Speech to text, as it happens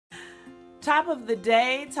Top of the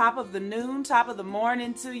day, top of the noon, top of the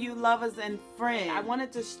morning to you lovers and friends. I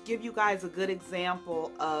wanted to give you guys a good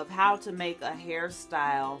example of how to make a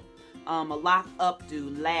hairstyle, a Loc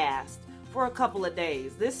Updo, last for a couple of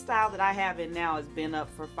days. This style that I have in now has been up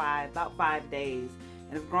for about 5 days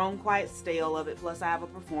and have grown quite stale of it. Plus I have a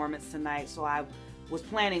performance tonight, so I was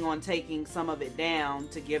planning on taking some of it down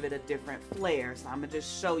to give it a different flair. So I'm gonna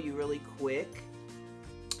just show you really quick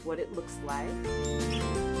what it looks like.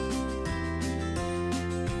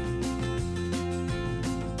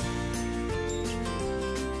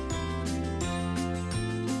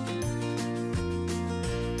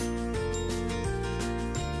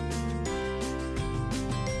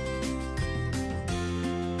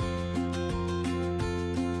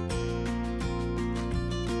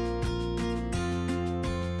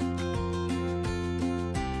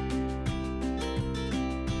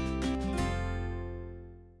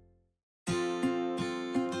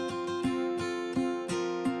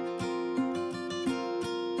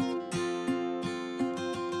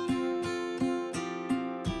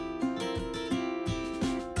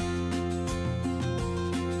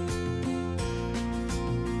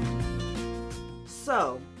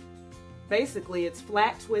 So basically it's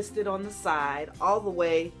flat twisted on the side all the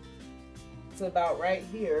way to about right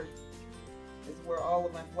here is where all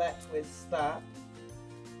of my flat twists stop,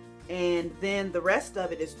 and then the rest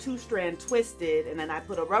of it is 2-strand twisted, and then I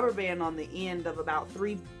put a rubber band on the end of about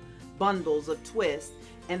 3 bundles of twist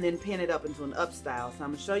and then pin it up into an up style. So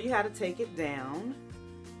I'm going to show you how to take it down,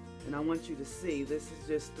 and I want you to see this is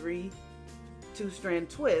just 3 2-strand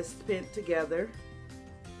twists pinned together,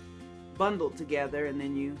 bundled together, and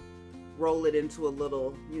then you roll it into a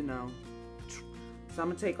little, you know. So I'm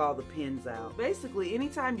gonna take all the pins out. Basically,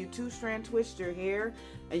 anytime you 2-strand twist your hair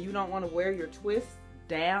and you don't want to wear your twists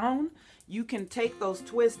down, you can take those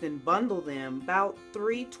twists and bundle them, about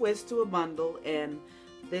 3 twists to a bundle, and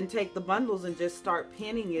then take the bundles and just start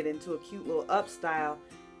pinning it into a cute little up style,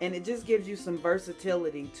 and it just gives you some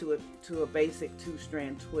versatility to a basic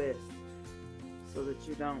 2-strand twist, so that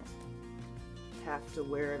you don't have to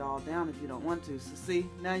wear it all down if you don't want to. So see,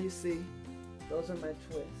 now you see, those are my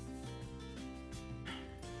twists.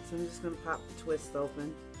 So I'm just going to pop the twist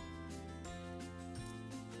open.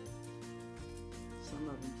 Some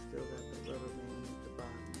of them still got the rubber band at the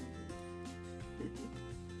bottom.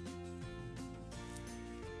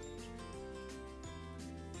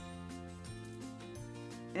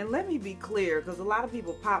 And let me be clear, because a lot of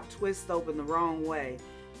people pop twists open the wrong way.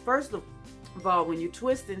 First of all, when you're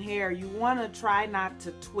twisting hair, you want to try not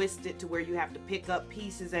to twist it to where you have to pick up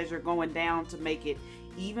pieces as you're going down to make it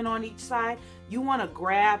even on each side. You want to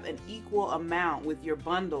grab an equal amount with your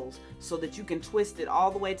bundles so that you can twist it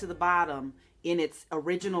all the way to the bottom in its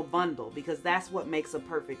original bundle, because that's what makes a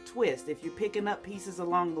perfect twist. If you're picking up pieces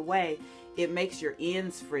along the way, it makes your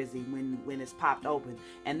ends frizzy when it's popped open,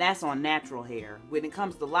 and that's on natural hair. When it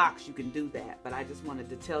comes to locks, you can do that, but I just wanted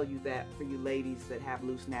to tell you that for you ladies that have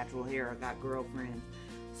loose natural hair or got girlfriends.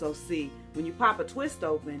 So see, when you pop a twist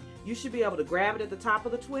open, you should be able to grab it at the top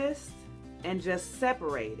of the twist and just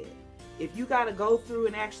separate it. If you got to go through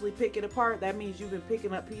and actually pick it apart, that means you've been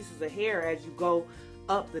picking up pieces of hair as you go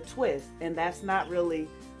up the twist, and that's not really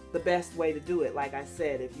the best way to do it. Like I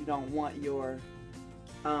said, if you don't want your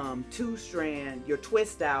 2-strand, your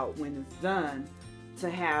twist out when it's done, to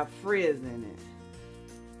have frizz in it.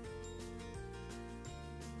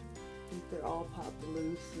 I think they're all popped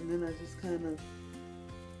loose, and then I just kind of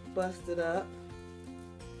bust it up.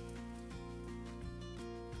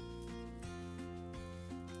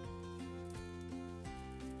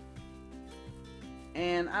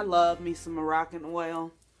 And I love me some Moroccan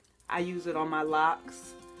oil. I use it on my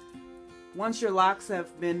locks. Once your locks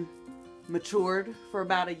have been matured for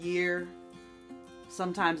about a year,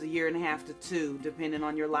 sometimes a year and a half to 2, depending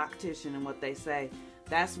on your loctician and what they say,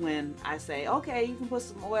 that's when I say, okay, you can put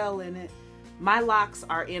some oil in it. My locks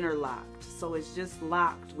are interlocked, so it's just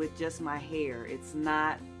locked with just my hair. It's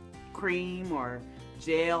not cream or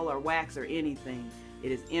gel or wax or anything.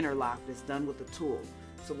 It is interlocked. It's done with a tool.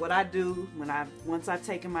 So what I do once I've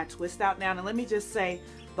taken my twist out down, and let me just say,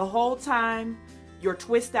 the whole time your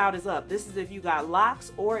twist out is up, this is if you got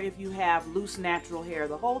locks or if you have loose natural hair,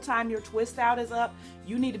 the whole time your twist out is up,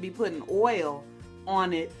 you need to be putting oil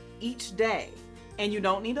on it each day. And you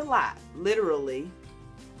don't need a lot. Literally,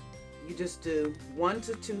 you just do 1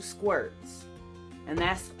 to 2 squirts, and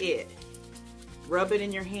that's it. Rub it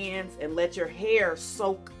in your hands and let your hair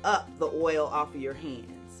soak up the oil off of your hands.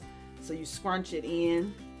 So you scrunch it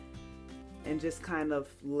in and just kind of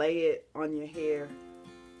lay it on your hair.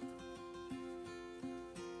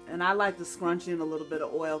 And I like to scrunch in a little bit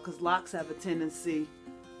of oil because locks have a tendency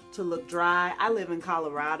to look dry. I live in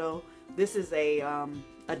Colorado. This is a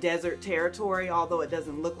desert territory, although it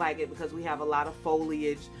doesn't look like it because we have a lot of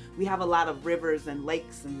foliage. We have a lot of rivers and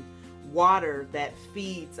lakes and water that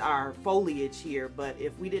feeds our foliage here. But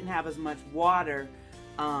if we didn't have as much water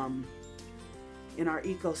in our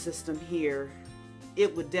ecosystem here,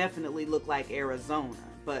 it would definitely look like Arizona.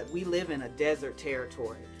 But we live in a desert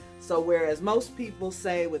territory. So whereas most people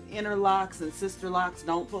say with interlocks and sister locks,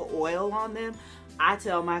 don't put oil on them, I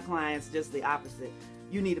tell my clients just the opposite.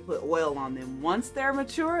 You need to put oil on them once they're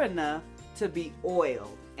mature enough to be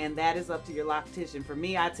oiled. And that is up to your loctician. For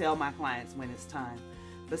me, I tell my clients when it's time.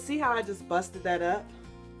 But see how I just busted that up?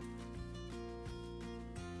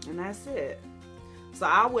 And that's it. So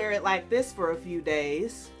I'll wear it like this for a few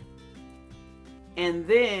days. And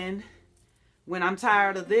then when I'm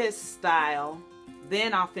tired of this style,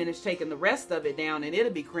 then I'll finish taking the rest of it down and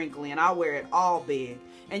it'll be crinkly and I'll wear it all big.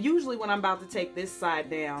 And usually when I'm about to take this side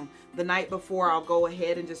down, the night before I'll go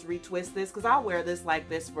ahead and just retwist this, because I'll wear this like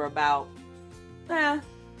this for about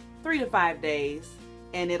 3 to 5 days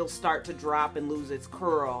and it'll start to drop and lose its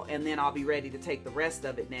curl, and then I'll be ready to take the rest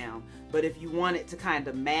of it down. But if you want it to kind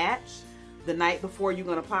of match, the night before you're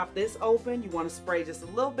going to pop this open, you want to spray just a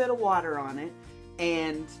little bit of water on it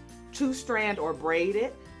and 2-strand or braid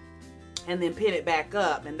it and then pin it back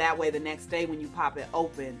up, and that way the next day when you pop it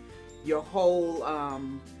open, your whole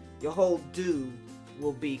do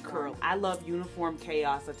will be curled. I love uniform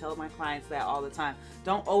chaos. I tell my clients that all the time.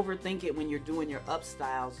 Don't overthink it when you're doing your up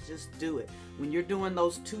styles. Just do it. When you're doing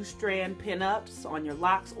those 2-strand pin-ups on your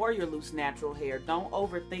locks or your loose natural hair, don't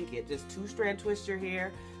overthink it. Just 2-strand twist your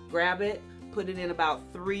hair, grab it, put it in about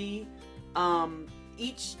 3.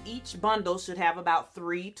 Each bundle should have about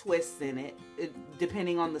 3 twists in it,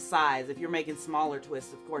 depending on the size. If you're making smaller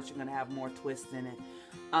twists, of course, you're going to have more twists in it.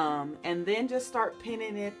 And then just start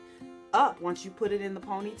pinning it up. Once you put it in the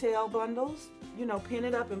ponytail bundles, you know, pin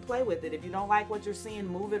it up and play with it. If you don't like what you're seeing,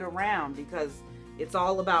 move it around, because it's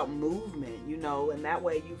all about movement, you know, and that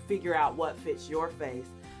way you figure out what fits your face.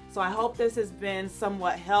 So I hope this has been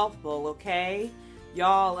somewhat helpful, okay?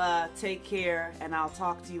 Y'all take care, and I'll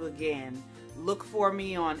talk to you again. Look for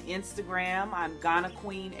me on Instagram. I'm Ghana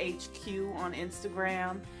Queen HQ on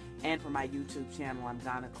Instagram. And for my YouTube channel, I'm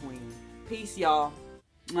Ghana Queen. Peace, y'all.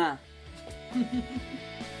 Mwah.